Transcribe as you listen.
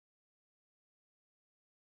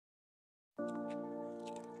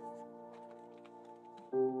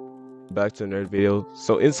Back to another video.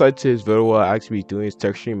 So inside to this video, what I'll actually be doing is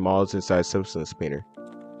texturing models inside Substance Painter.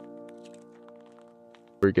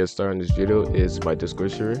 Before we get started on this video is my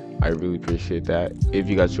Discord server. I really appreciate that. If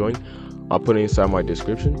you guys join, I'll put it inside my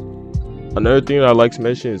description. Another thing that I'd like to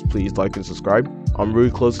mention is please like and subscribe. I'm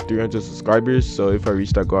really close to 300 subscribers, so if I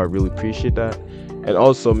reach that goal, I really appreciate that. And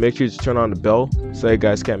also make sure to turn on the bell so you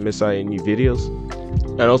guys can't miss out any videos.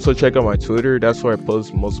 And also check out my Twitter, that's where I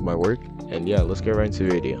post most of my work. And yeah, let's get right into the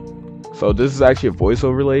video. So this is actually a voice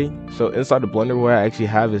overlay. So inside the Blender, what I actually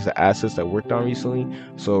have is the assets that I worked on recently.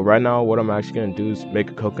 So right now what I'm actually going to do is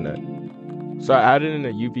make a coconut. So I added in a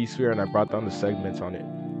UV sphere and I brought down the segments on it.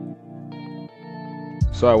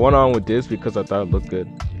 So I went on with this because I thought it looked good.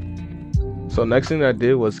 So next thing that I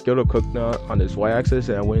did was scale the coconut on this y-axis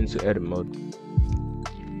and I went into edit mode.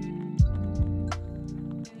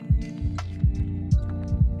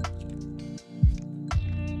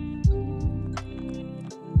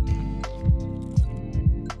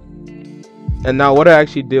 And now what I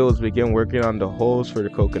actually did was begin working on the holes for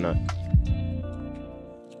the coconut.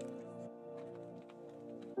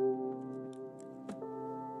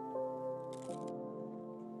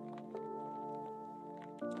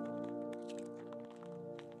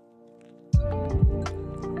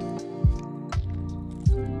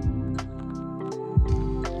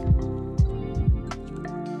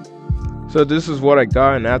 So this is what I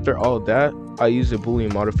got, and after all of that, I used a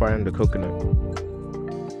Boolean modifier on the coconut.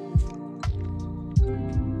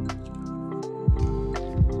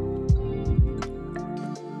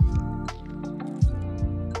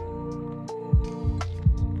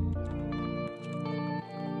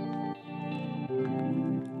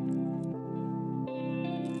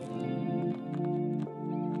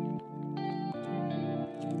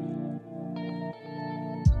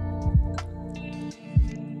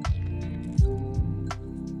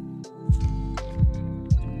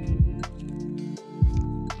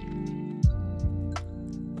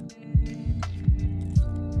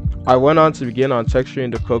 I went on to begin on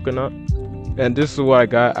texturing the coconut, and this is what I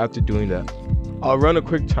got after doing that. I'll run a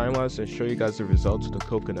quick time lapse and show you guys the results of the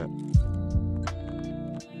coconut.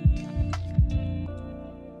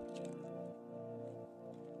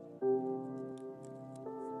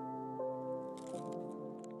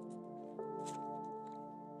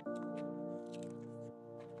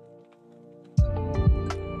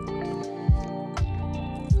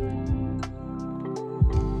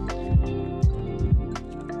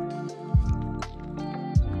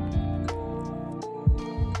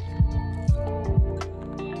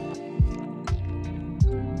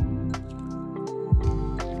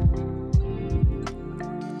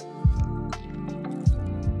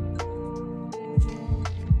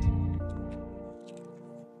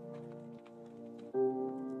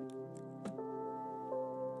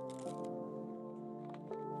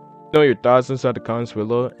 Know your thoughts inside the comments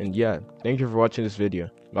below, and yeah, thank you for watching this video.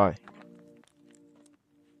 Bye.